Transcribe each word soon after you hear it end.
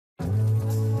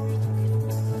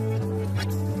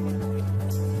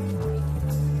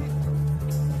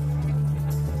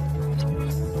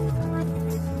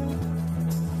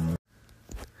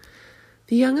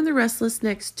The Young and the Restless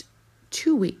next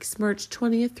 2 weeks, March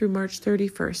 20th through March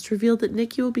 31st, revealed that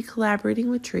Nikki will be collaborating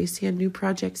with Tracy on new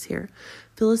projects here.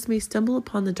 Phyllis may stumble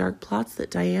upon the dark plots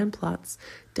that Diane plots.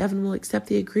 Devin will accept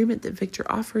the agreement that Victor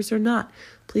offers or not.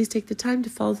 Please take the time to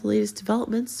follow the latest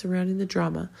developments surrounding the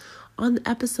drama. On the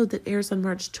episode that airs on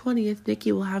March 20th,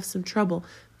 Nikki will have some trouble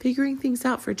figuring things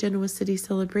out for Genoa City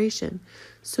celebration,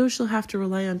 so she'll have to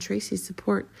rely on Tracy's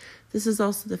support. This is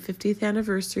also the 50th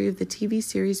anniversary of the TV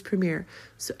series premiere,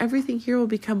 so everything here will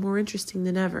become more interesting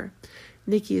than ever.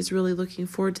 Nikki is really looking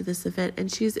forward to this event,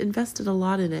 and she has invested a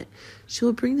lot in it. She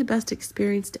will bring the best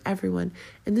experience to everyone,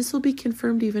 and this will be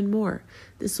confirmed even more.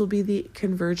 This will be the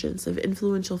convergence of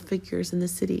influential figures in the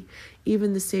city.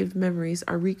 Even the saved memories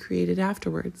are recreated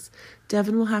afterwards.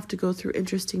 Devin will have to go through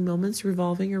interesting moments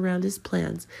revolving around his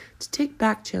plans to take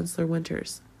back Chancellor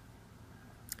Winters.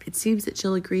 It seems that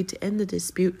Jill agreed to end the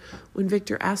dispute when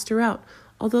Victor asked her out.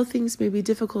 Although things may be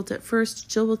difficult at first,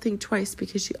 Jill will think twice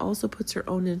because she also puts her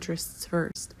own interests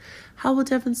first. How will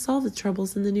Devin solve the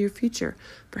troubles in the near future?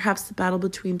 Perhaps the battle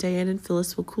between Diane and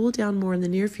Phyllis will cool down more in the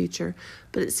near future,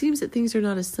 but it seems that things are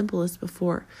not as simple as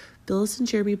before. Phyllis and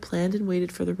Jeremy planned and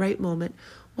waited for the right moment,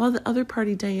 while the other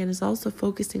party, Diane, is also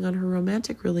focusing on her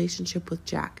romantic relationship with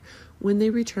Jack when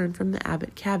they return from the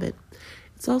Abbott cabin.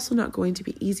 It's also not going to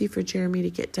be easy for Jeremy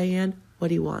to get Diane what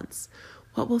he wants.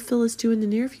 What will Phyllis do in the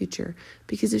near future?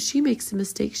 Because if she makes a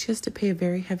mistake, she has to pay a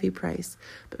very heavy price.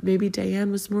 But maybe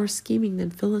Diane was more scheming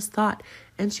than Phyllis thought,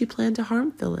 and she planned to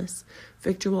harm Phyllis.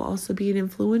 Victor will also be an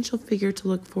influential figure to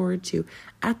look forward to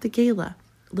at the gala.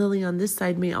 Lily on this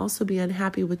side may also be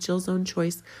unhappy with Jill's own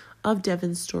choice of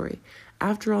Devin's story.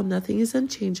 After all, nothing is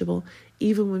unchangeable,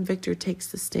 even when Victor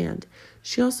takes the stand.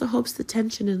 She also hopes the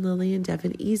tension in Lily and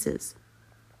Devin eases.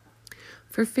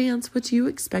 For fans, what do you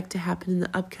expect to happen in the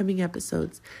upcoming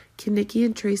episodes? Can Nikki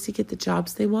and Tracy get the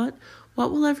jobs they want?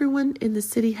 What will everyone in the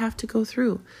city have to go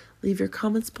through? Leave your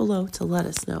comments below to let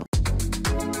us know.